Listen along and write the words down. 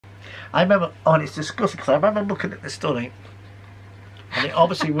I remember, oh, and it's disgusting because I remember looking at the study, and they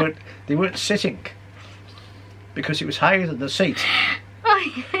obviously weren't sitting because it was higher than the seat.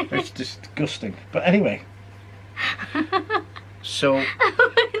 Oh, It's disgusting. But anyway, so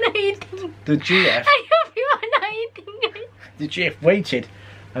the GF, I hope you are not eating it. the GF waited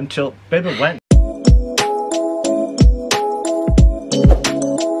until Bibba went.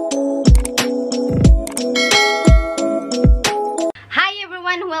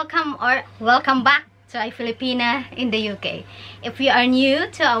 Welcome back to I'm Filipina in the UK. If you are new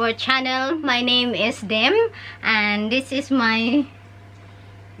to our channel, my name is Dem, and this is my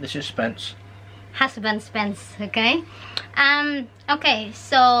Spence. Husband Spence. Okay. Okay,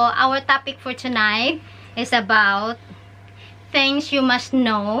 so our topic for tonight is about things you must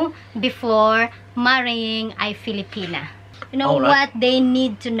know before marrying a Filipina. You know, right. what they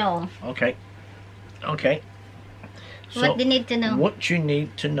need to know. Okay. So what they need to know. What you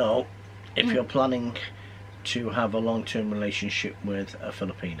need to know if you're planning to have a long-term relationship with a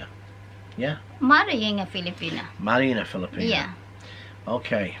Filipina. Yeah? Marrying a Filipina. Marrying a Filipina. Yeah.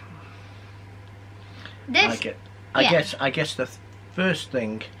 Okay. This, I guess the first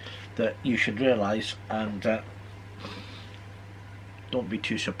thing that you should realise, and don't be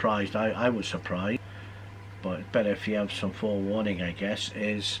too surprised, I was surprised, but it's better if you have some forewarning, I guess,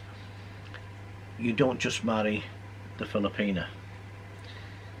 is you don't just marry the Filipina.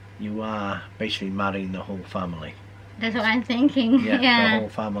 You are basically marrying the whole family. That's what I'm thinking. Yeah, yeah. The whole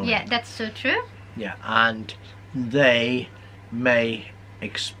family. Yeah, that's so true. Yeah, and they may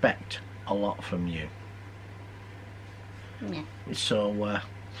expect a lot from you. Yeah. So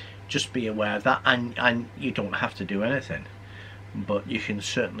just be aware of that, and you don't have to do anything, but you can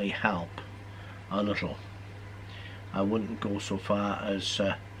certainly help a little. I wouldn't go so far as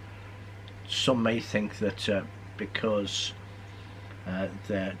some may think that because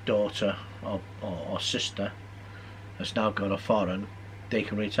their daughter or sister has now got a foreign, they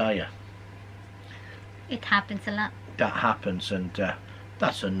can retire. It happens a lot. That happens, and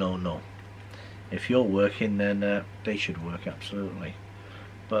that's a no-no. If you're working, then they should work, absolutely.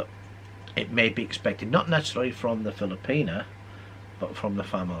 But it may be expected, not necessarily from the Filipina, but from the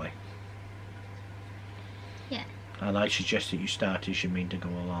family. Yeah. And I suggest that you start as you mean to go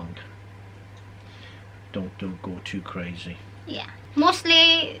along. Don't go too crazy. Yeah.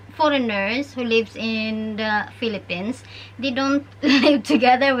 Mostly foreigners who lives in the Philippines, they don't live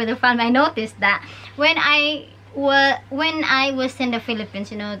together with the family. I noticed that when I was in the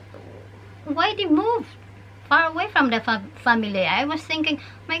Philippines, you know, why they moved far away from the family. I was thinking,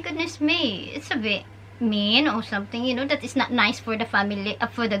 my goodness me, it's a bit mean or something, you know, that is not nice for the family,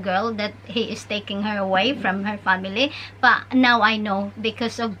 for the girl, that he is taking her away from her family. But now I know,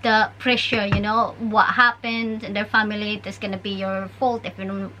 because of the pressure, you know, what happened in their family, it's gonna be your fault if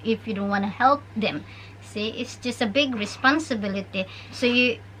you don't want to help them. See, it's just a big responsibility. So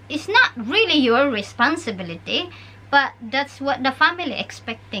it's not really your responsibility, but that's what the family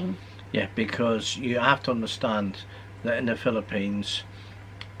expecting. Yeah, because you have to understand that in the Philippines,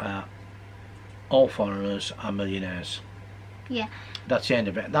 all foreigners are millionaires. Yeah. That's the end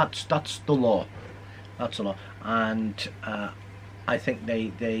of it. That's the law. That's the law. And I think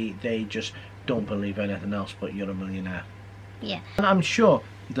they just don't believe anything else but you're a millionaire. Yeah. And I'm sure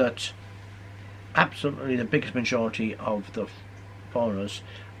that absolutely the biggest majority of the foreigners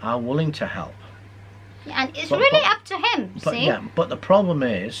are willing to help. Yeah, and it's really up to him. But see? yeah, but the problem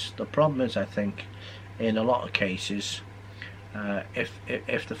is I think in a lot of cases,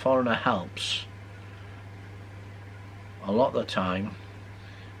 if the foreigner helps, a lot of the time,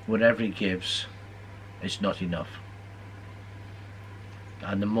 whatever he gives is not enough.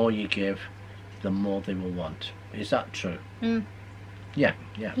 And the more you give, the more they will want. Is that true? Mm. Yeah.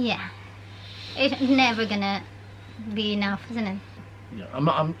 Yeah. It's never gonna be enough, isn't it? Yeah.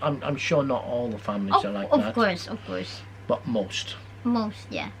 I'm sure not all the families are like that. Of course. But most. Most,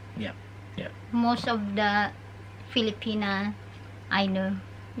 yeah. Yeah. Most of the Filipina I know,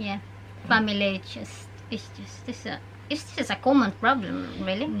 yeah, family it's just a common problem,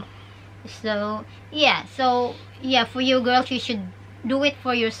 really. So yeah, for you girls, you should do it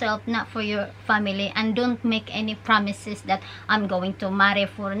for yourself, not for your family, and don't make any promises that I'm going to marry a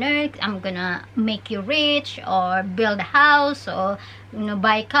foreigner, I'm gonna make you rich, or build a house, or, you know,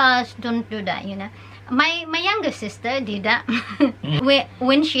 buy cars. Don't do that, you know. My younger sister did that.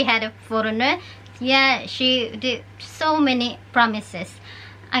 When she had a foreigner, yeah, she did so many promises.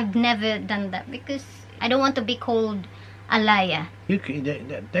 I've never done that because I don't want to be called a liar. The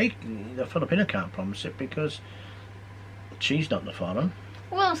Filipino can't promise it because she's not the foreign.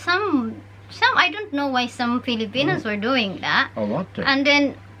 Well, some I don't know why some Filipinos were doing that. Oh, what? And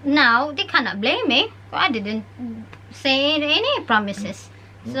then now they cannot blame me. I didn't say any promises.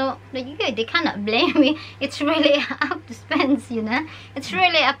 So they cannot blame me. It's really up to Spence, you know. It's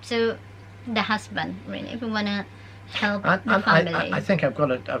really up to the husband, really, if you wanna help the family. I think I've got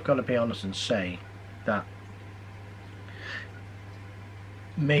to be honest and say that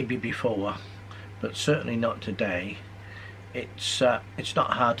maybe before, but certainly not today. It's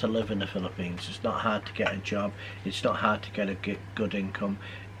not hard to live in the Philippines. It's not hard to get a job. It's not hard to get a good income.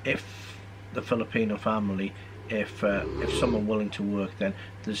 If the Filipino family, if someone willing to work, then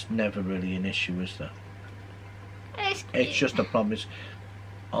there's never really an issue, is there? It's just a problem is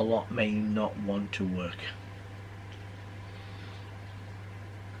a lot may not want to work.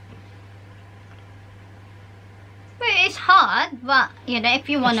 Well, it's hard, but you know, if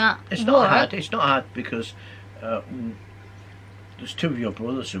you wanna it's work, not hard. It's not hard because there's two of your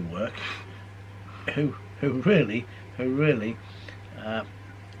brothers who work, who really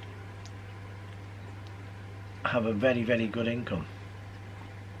have a very good income,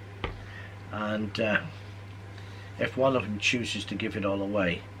 and if one of them chooses to give it all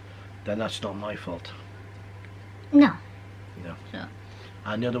away, then that's not my fault. No. So.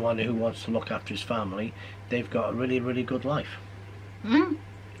 And the other one who wants to look after his family, they've got a really good life.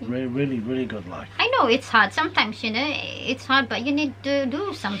 Really good life. I know it's hard. Sometimes, you know, it's hard, but you need to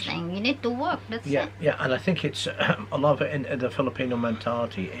do something. You need to work. That's it. Yeah, and I think it's a lot of it in the Filipino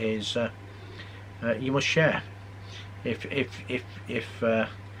mentality is you must share. If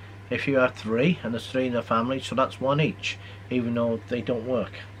you have three and there's three in the family, so that's one each, even though they don't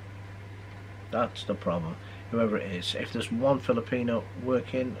work. That's the problem. Whoever it is, if there's one Filipino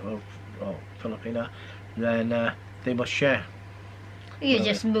working or Filipina, then they must share. You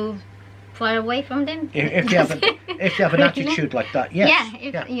just move far away from them. If you have an attitude like that, yes.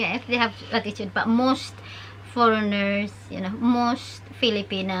 If they have attitude, but most foreigners, you know, most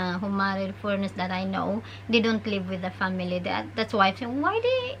Filipina who married foreigners that I know, they don't live with the family. That's why I say, why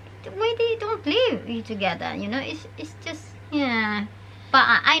they don't live together? You know, it's just But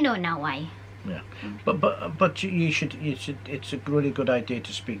I know now why. Yeah, but you should. It's a really good idea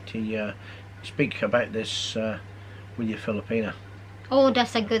to speak about this with your Filipina. Oh,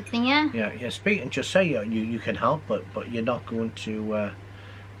 that's a good thing, yeah. Yeah. Speak and just say you can help, but you're not going to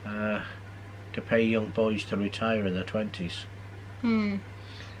pay young boys to retire in their 20s.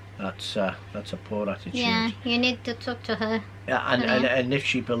 That's a poor attitude. Yeah, you need to talk to her. Yeah, and if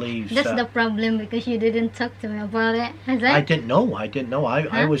she believes that's the problem, because you didn't talk to me about it. I didn't know. I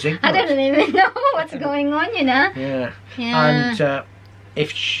was ignorant. I didn't even know what's going on, you know. Yeah. And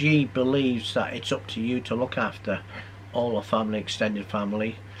if she believes that it's up to you to look after all her family, extended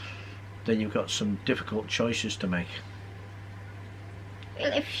family, then you've got some difficult choices to make.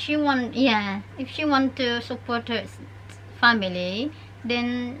 Well, if she want to support her family,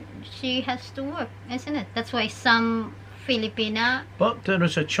 then she has to work, isn't it? That's why some Filipina. But there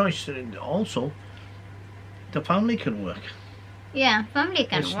is a choice also. The family can work. Yeah, family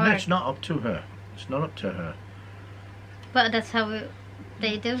can work. It's not up to her. It's not up to her. But that's how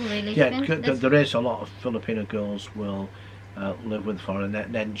they do, really. Yeah, there is a lot of Filipino girls will live with foreign,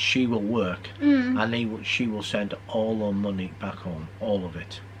 and then she will work, and she will send all her money back home, all of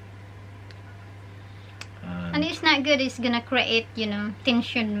it. And it's not good. It's gonna create, you know,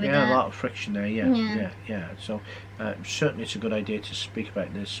 tension with a lot of friction there. Yeah. So certainly it's a good idea to speak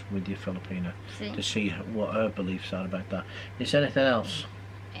about this with your Filipina to see what her beliefs are about that. Is there anything else?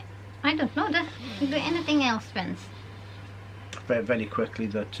 I don't know. Do anything else, Spence? Very quickly,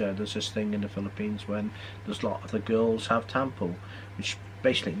 that there's this thing in the Philippines when there's a lot of the girls have tampo, which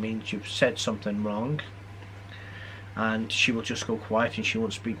basically means you've said something wrong, and she will just go quiet and she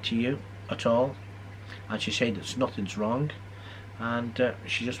won't speak to you at all. And she said that nothing's wrong, and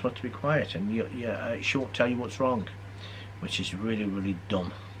she just wants to be quiet, and she won't tell you what's wrong, which is really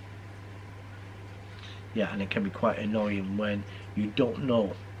dumb. Yeah, and it can be quite annoying when you don't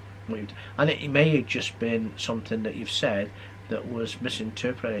know what you've done. And it may have just been something that you've said that was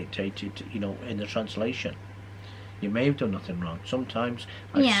misinterpreted, you know, in the translation. You may have done nothing wrong. Sometimes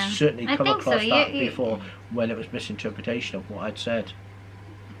I've certainly come across that before when it was misinterpretation of what I'd said.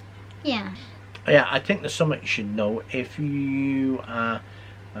 Yeah. Yeah, I think there's something you should know. If you are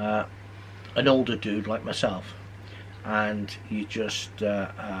an older dude like myself, and you just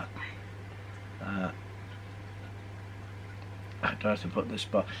I don't know how to put this,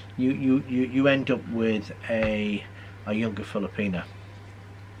 but you end up with a younger Filipina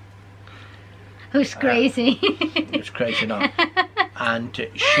who's crazy. Who's crazy enough, and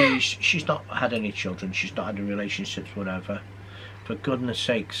she's not had any children. She's not had any relationships, whatever. For goodness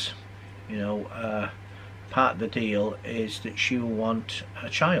sakes. You know, part of the deal is that she will want a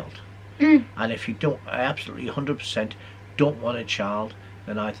child. And if you don't, absolutely 100% don't want a child,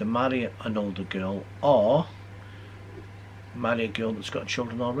 then either marry an older girl or marry a girl that's got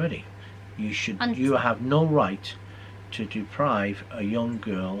children already. You have no right to deprive a young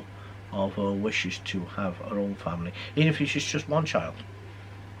girl of her wishes to have her own family, even if it's just one child.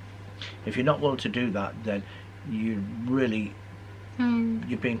 If you're not willing to do that, then you really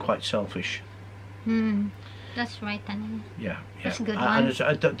you're being quite selfish. That's right, Danny. Yeah, that's a good and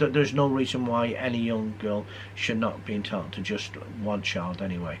there's no reason why any young girl should not be entitled to just one child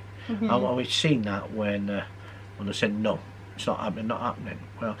anyway. And we've seen that when they said no, it's not happening.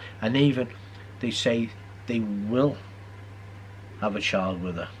 Well, and even they say they will have a child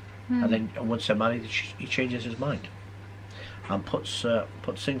with her, and then once they're married, he changes his mind and puts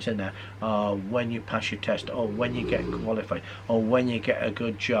things in there. When you pass your test, or when you get qualified, or when you get a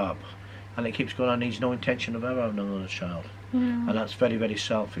good job. And it keeps going on. He's no intention of ever having another child, and that's very, very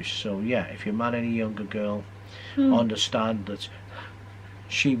selfish. So yeah, if you marry a younger girl, understand that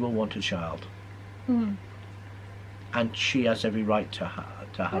she will want a child, and she has every right to have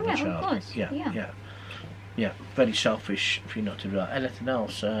a child. Of course. Yeah. Very selfish for you not to do that. Anything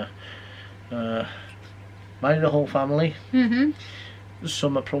else? Marry the whole family.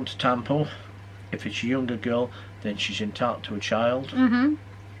 Some are prone to tampo. If it's a younger girl, then she's entitled to a child.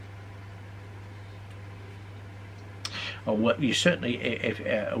 Or you certainly, if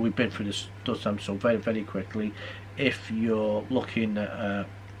we've been through this time so very, very quickly, if you're looking at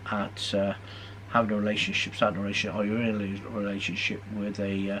having a relationship, starting a relationship, or you're in a relationship with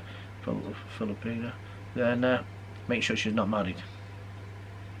a Filipina, then make sure she's not married.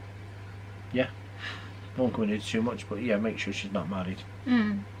 Yeah, won't go into it too much, but yeah, make sure she's not married.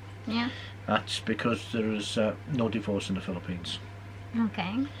 Yeah. That's because there is no divorce in the Philippines.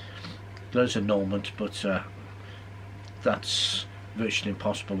 Okay. There's annulment, but that's virtually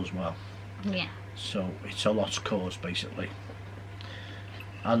impossible as well. Yeah. So it's a lost cause basically.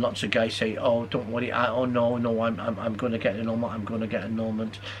 And lots of guys say, "Oh, don't worry. I'm going to get annulment. I'm going to get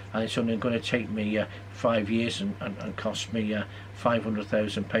annulment, and it's only going to take me 5 years and cost me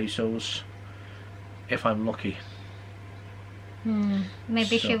 500,000 pesos if I'm lucky."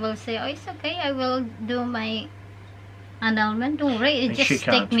 Maybe she will say, "Oh, it's okay. I will do my annulment. Don't worry. It just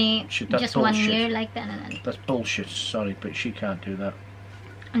take me just 1 year like that." That's bullshit. Sorry, but she can't do that.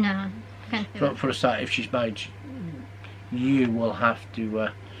 No, can't do that. For a start, if she's married, you will have to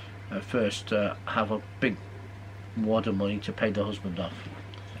first have a big wad of money to pay the husband off.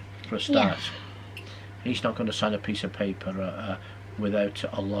 For a start, he's not going to sign a piece of paper without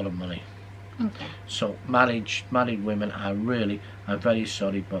a lot of money. Okay. So married women I'm very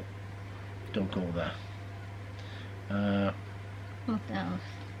sorry, but don't go there. What else?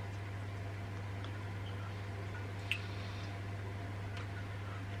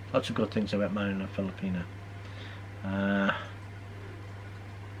 Lots of good things about marrying a Filipina.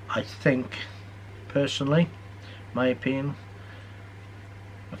 I think, personally, my opinion,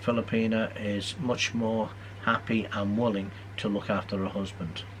 a Filipina is much more happy and willing to look after her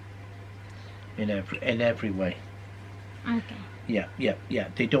husband in every way. Okay. Yeah.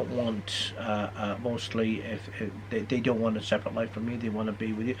 They don't want mostly if they don't want a separate life from you. They want to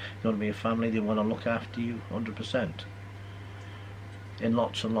be with you. They want to be a family. They want to look after you 100%. In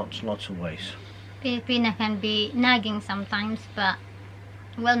lots and lots of ways. Filipina can be nagging sometimes, but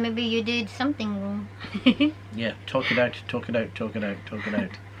well, maybe you did something wrong. Yeah, talk it out.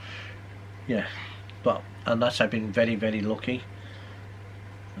 Yeah, but unless I've been very, very lucky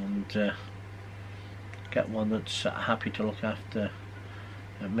and get one that's happy to look after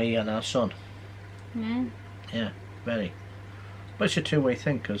me and our son. Yeah, very. But it's a two-way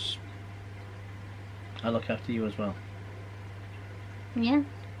thing, because I look after you as well. Yeah.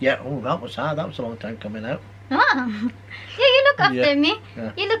 Yeah. Oh, that was hard. That was a long time coming out. Ah. Yeah, you look after me.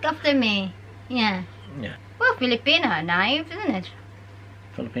 Yeah. You look after me. Yeah. Yeah. Well, Filipina, naive, isn't it?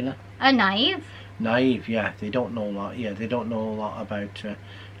 Filipina? Naive. Naive, yeah. They don't know a lot. Yeah, they don't know a lot about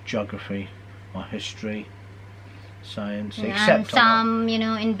geography or history, science, except and some,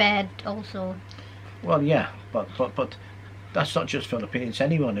 in bed also. Well, yeah, but that's not just Philippines.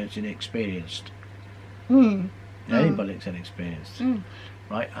 Anyone who's inexperienced. Anybody that's inexperienced,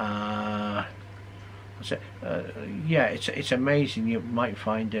 right? Yeah, it's amazing. You might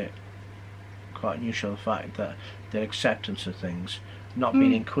find it quite unusual, the fact that their acceptance of things, not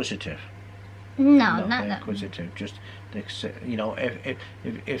being inquisitive. No, not being inquisitive. Just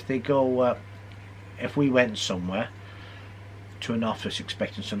if they go, if we went somewhere to an office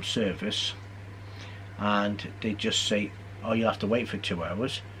expecting some service, and they just say, "Oh, you'll have to wait for 2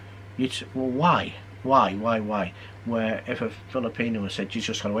 hours," you'd say, "Well, why?" Why? Where if a Filipino said, you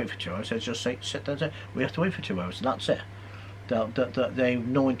just got to wait for 2 hours, they'd just say, sit there and say, we have to wait for 2 hours, and that's it. They have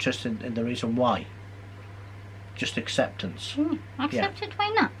no interest in the reason why. Just acceptance. Accept it, why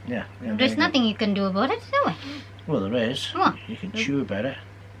not? Yeah. There's nothing you can do about it, do we? Well, there is. What? You can chew about it.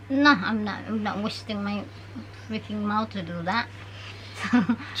 No, I'm not wasting my freaking mouth to do that.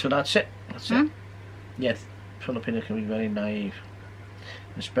 So that's it. That's it. Yes, Filipino can be very naive,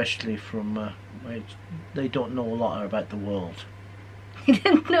 especially from where they don't know a lot about the world. You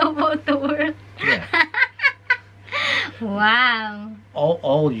didn't know about the world. Yeah. Wow.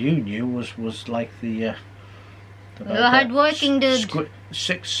 All you knew was like the hard-working dude.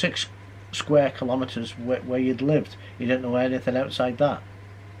 Six square kilometers where you'd lived. You didn't know anything outside that.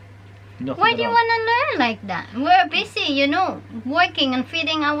 Nothing Why do you all. want to learn like that? We're busy, you know, working and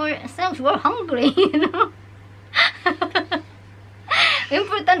feeding ourselves. We're hungry, you know.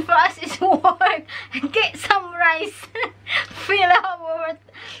 Important for us is work and get some rice, fill up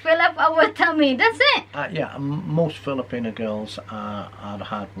our tummy. That's it. Yeah, most Filipino girls are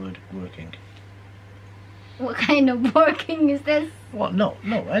hard working. What kind of working is this? Well, no,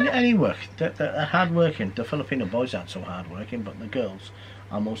 any work. They're hard working. The Filipino boys aren't so hard working, but the girls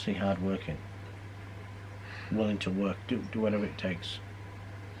are mostly hard working, willing to work, do whatever it takes.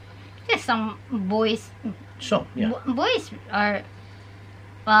 There's some boys. Some, yeah. Boys are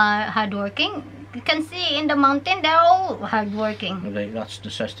hardworking. You can see in the mountain, they're all hardworking. That's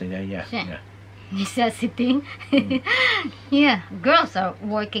necessity there, yeah. Necessity. Yeah, girls are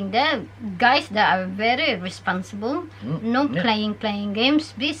working there. Guys that are very responsible. No playing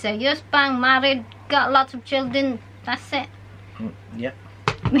games. Be serious, pang, married, got lots of children. That's it. Yeah.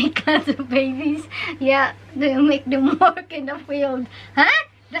 Make lots of babies. Yeah, they make them work in the field. Huh?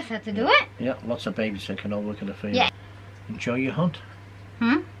 That's how to do it. Yeah, lots of babies that can all work in the field. Yeah. Enjoy your hunt.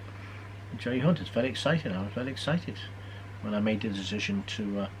 Enjoy your hunt. It's very exciting. I was very excited when I made the decision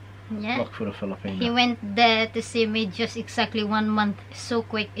to look for a Filipino. He went there to see me just exactly 1 month. So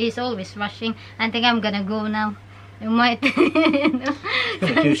quick. He's always rushing. I think I'm gonna go now. You might. Gonna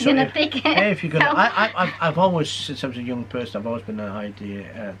take it. If you're gonna, I've always, since I was a young person, I've always been an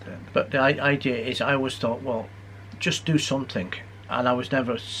idea. But the idea is, I always thought, well, just do something, and I was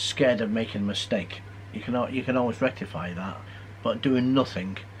never scared of making a mistake. You can always rectify that, but doing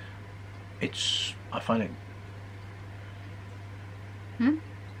nothing, I find it.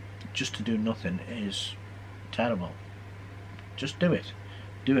 Just to do nothing is terrible. Just do it.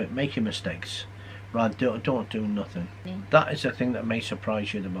 Make your mistakes. Right, don't do nothing. That is the thing that may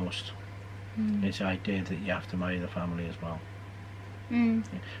surprise you the most. Is the idea that you have to marry the family as well,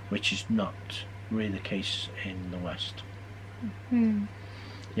 which is not really the case in the West. Yeah,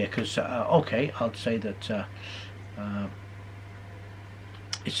 because okay, I'll say that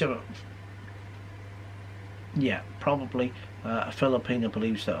it's probably a Filipino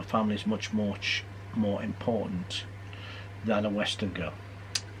believes that a family is much more important than a Western girl.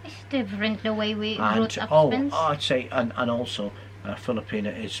 It's different the way we brought up friends. I'd say, and also a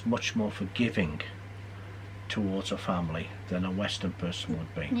Filipina is much more forgiving towards a family than a Western person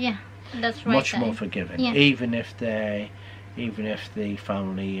would be. Yeah, that's right. Much more forgiving, even if the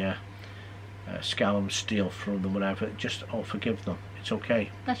family scam them, steal from them, whatever. Just forgive them. It's okay.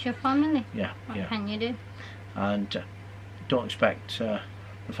 That's your family. Yeah, what can you do? And don't expect the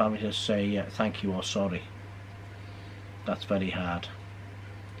family to say thank you or sorry. That's very hard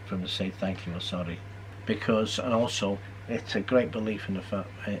for them to say thank you or sorry, and also it's a great belief in the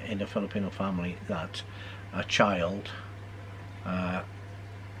Filipino family that a child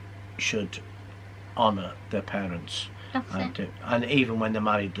should honour their parents, and even when they're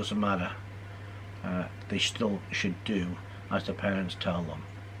married, doesn't matter. They still should do as the parents tell them,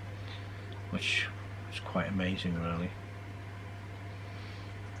 which is quite amazing, really.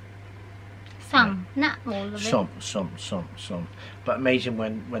 Some, not all of it. Some. But amazing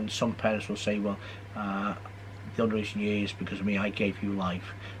when some parents will say, well, the only reason you're here is because of me, I gave you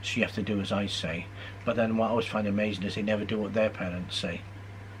life, so you have to do as I say. But then what I always find amazing is they never do what their parents say.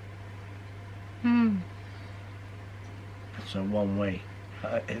 So one way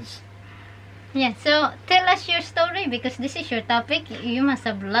is. Yeah, so tell us your story, because this is your topic. You must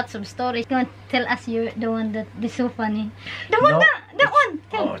have lots of stories. Go and tell us the one that is so funny. The one.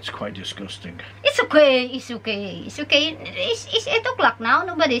 Oh, it's quite disgusting. It's okay. It's 8 o'clock now.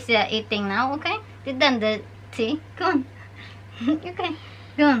 Nobody's eating now. Okay, they done the tea. Go on. Okay,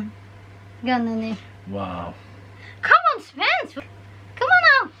 go on, Nani. Wow. Come on, Spence. Come on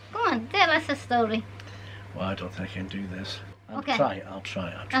now. Come on, tell us a story. Well, I don't think I can do this. I'll Okay. try.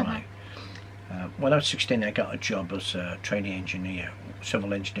 When I was 16, I got a job as a trainee engineer,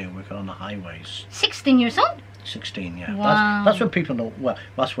 civil engineer, working on the highways. 16 years old? 16, yeah. Wow. That's when people know. Well,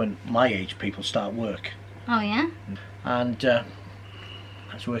 that's when my age people start work. Oh yeah. And I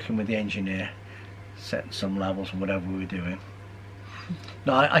was working with the engineer, setting some levels and whatever we were doing.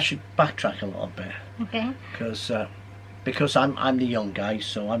 No, I should backtrack a little bit. Okay. Because I'm the young guy,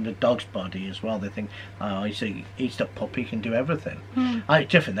 so I'm the dog's body as well. They think, oh, he's the puppy, he can do everything.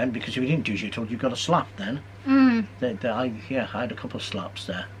 Different then, because if you didn't do as you're told, you got a slap then. I had a couple of slaps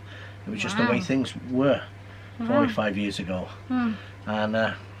there. It was just the way things were 45 years ago.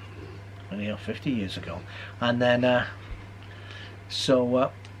 And 50 years ago. And then,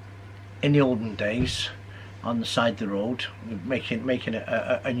 in the olden days, on the side of the road, making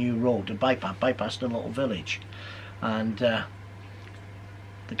a new road, a bypassed a little village. And the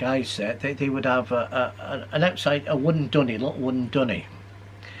guys said they would have an outside, a wooden dunny, little wooden dunny.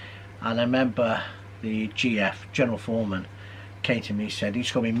 And I remember the GF, General Foreman, came to me and said,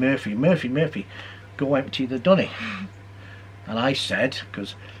 he's going to be Murphy, go empty the dunny. And I said,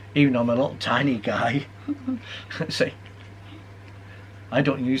 because even though I'm a little tiny guy, I say, I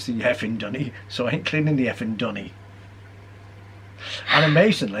don't use the effing dunny, so I ain't cleaning the effing dunny. And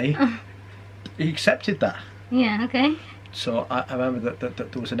amazingly, he accepted that. Yeah, okay. So I remember that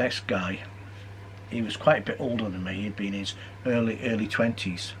there was an ex-guy. He was quite a bit older than me. He'd been in his early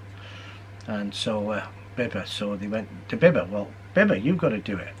 20s. And so Bibber, so they went to Bibber. Well, Bibber, you've got to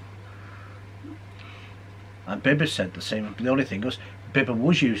do it. And Bibber said the same. The only thing was, Bibber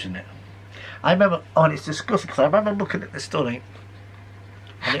was using it. I remember, and it's disgusting, because I remember looking at the study,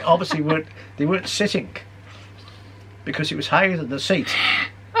 and they obviously weren't sitting, because it was higher than the seat.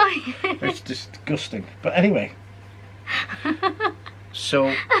 Oh, yeah. It's disgusting. But anyway,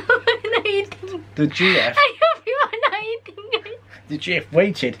 so the GF, I hope you are not eating it. the GF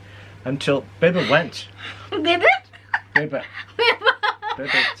waited until Bibber went. Bibber? Bibber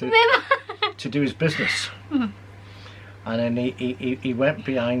to do his business. And then he went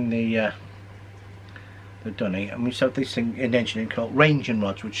behind the dunny, and we set this thing in engineering called ranging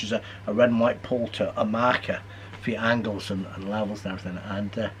rods, which is a red and white poulter, a marker for your angles and levels and everything.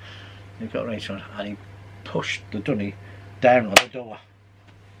 And he got a ranging rod, and he pushed the dunny down on the door.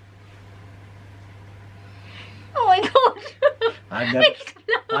 Oh my god!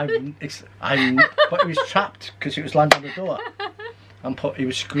 But he was trapped because he was landing on the door, and he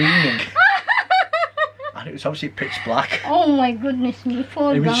was screaming. And it was obviously pitch black. Oh my goodness me,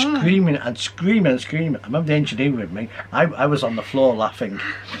 poor He was guy. screaming and screaming and screaming. I remember the engineer with me. I was on the floor laughing.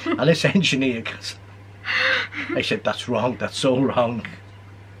 And this engineer goes, I said, that's wrong, that's so wrong.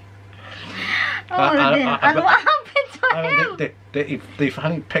 Oh, and what happened to him? They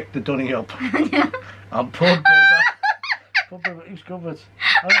finally picked the dunny up. Yeah. And poor Bibber, he was covered.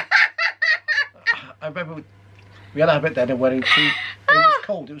 I remember we had a habit then of wearing two, it was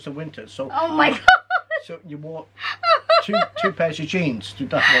cold, it was the winter, so Oh my god. so you wore two pairs of jeans to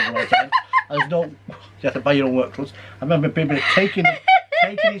that all the time. There's no, you have to buy your own work clothes. I remember Bibber taking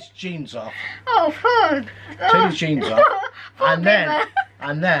his jeans off. Oh, food. Taking his jeans off. And then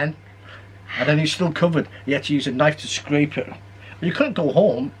he's still covered. He had to use a knife to scrape it. You couldn't go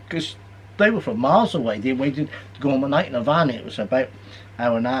home because they were from miles away. They waited to go home at night in a van. It was about an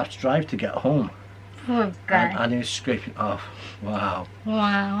hour and a half's drive to get home. Poor guy. And he was scraping off. Wow.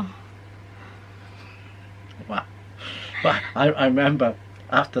 Wow. Wow. But I remember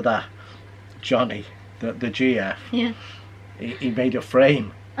after that, Johnny, the GF, Yeah. he made a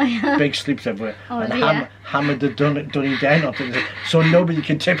frame, Oh, yeah. big sleeps everywhere, Oh, and dear. hammered the dunny down onto it so nobody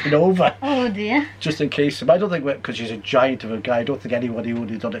could tip it over, Oh dear. just in case. But I don't think, because he's a giant of a guy, I don't think anybody would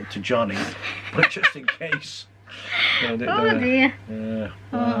have done it to Johnny, but just in case. Oh dear. Yeah.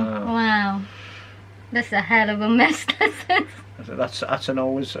 Oh, Wow. wow. That's a hell of a mess. That's an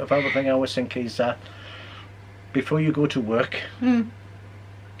always, another thing I always think is that before you go to work,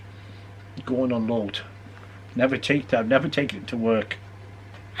 go and unload. Never take it to work.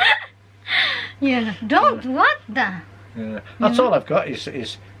 Yeah. Don't what the? Yeah. That's all I've got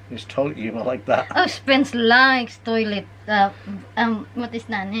is toilet humor like that. Oh, Spence likes toilet. What is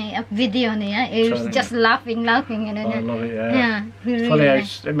that? A video niya. He was just laughing, and Oh, I love it, yeah. Yeah. It's Really funny,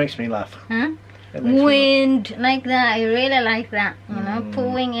 likes. it makes me laugh. Huh? It makes me laugh. Wind like that. I really like that. You know,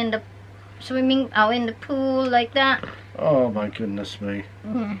 pooling in the swimming out in the pool like that. Oh my goodness me.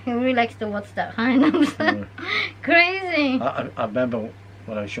 Yeah, he really likes to watch that kind of stuff. Crazy. I remember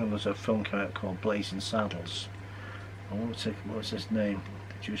when I was young, there was a film came out called Blazing Saddles. I want to say, what was his name?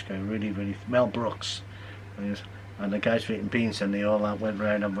 The Jewish guy, really, Mel Brooks. And the guys were eating beans and they all went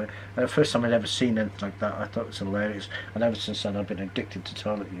round and the first time I'd ever seen anything like that, I thought it was hilarious. And ever since then I've been addicted to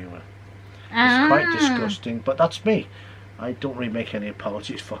toilet humour. It's quite disgusting, but that's me. I don't really make any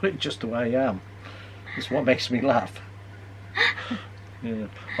apologies for it, just the way I am. It's what makes me laugh. Yeah.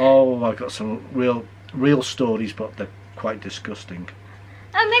 Oh, I've got some real stories, but they're quite disgusting.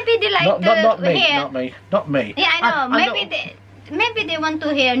 Maybe they like Not me, hear. not me. Yeah, I know. I Maybe they want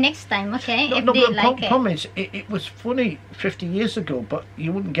to hear next time, okay? No, if no, they but like the problem is, it was funny 50 years ago, but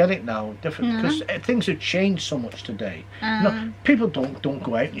you wouldn't get it now. Different, because things have changed so much today. No, people don't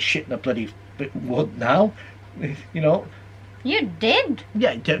go out and shit in a bloody wood now. You know. You did?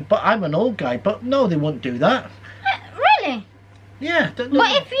 Yeah, but I'm an old guy. But no, they wouldn't do that. Really? Yeah. But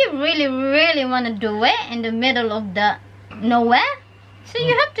if you really want to do it in the middle of the nowhere, so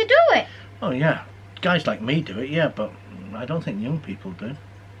you have to do it. Oh yeah, guys like me do it. Yeah, but I don't think young people do.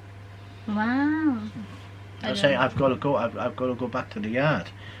 Wow. I say I've got to go. I've got to go back to the yard.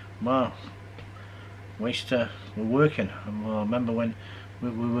 Wow. We're working. I remember when we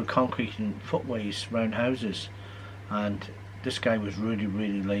were concreting footways round houses, and this guy was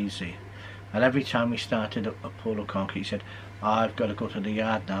really lazy. And every time we started a pour of concrete, he said, "I've got to go to the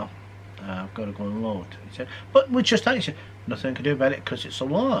yard now. I've got to go and load." He said, "But we just," he said, "nothing to do about it because it's a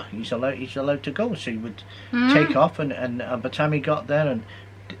law. He's allowed to go." So he would take off, and by the time he got there, and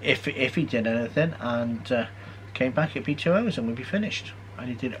if he did anything and came back, it'd be 2 hours and we'd be finished. And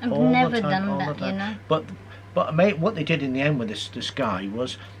he did it all the time. You know? But mate, what they did in the end with this guy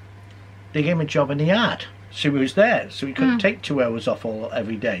was they gave him a job in the yard, so he was there, so he couldn't take 2 hours off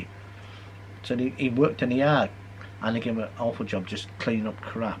every day. So he worked in the yard, and they gave him an awful job just cleaning up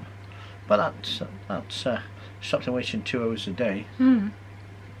crap. But that's something wasting 2 hours a day. So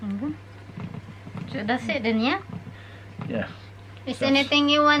that's it then, yeah? Yeah. Is anything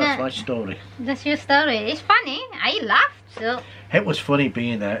you wanna? That's my story. That's your story. It's funny. I laughed. So. It was funny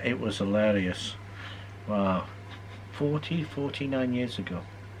being there. It was hilarious. Wow. 49 years ago.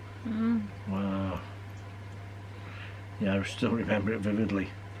 Wow. Yeah, I still remember it vividly.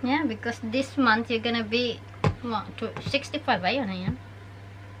 Yeah, because this month you're gonna be what, 65, ayun na yan.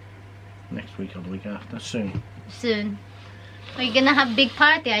 Next week or the week after, soon. Soon. Are you gonna have big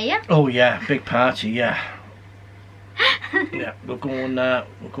party, are you? Oh yeah, big party, yeah. Yeah, we'll go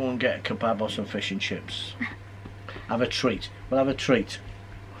and get a kebab or some fish and chips. Have a treat. We'll have a treat.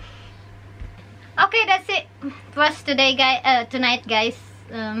 Okay, that's it for us today, tonight, guys.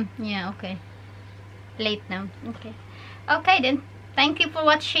 Yeah, okay. Late now. Okay then. Thank you for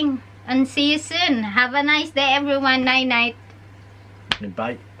watching and see you soon. Have a nice day, everyone. Night.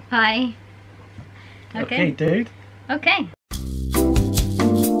 Bye. Bye. Okay, dude. Okay.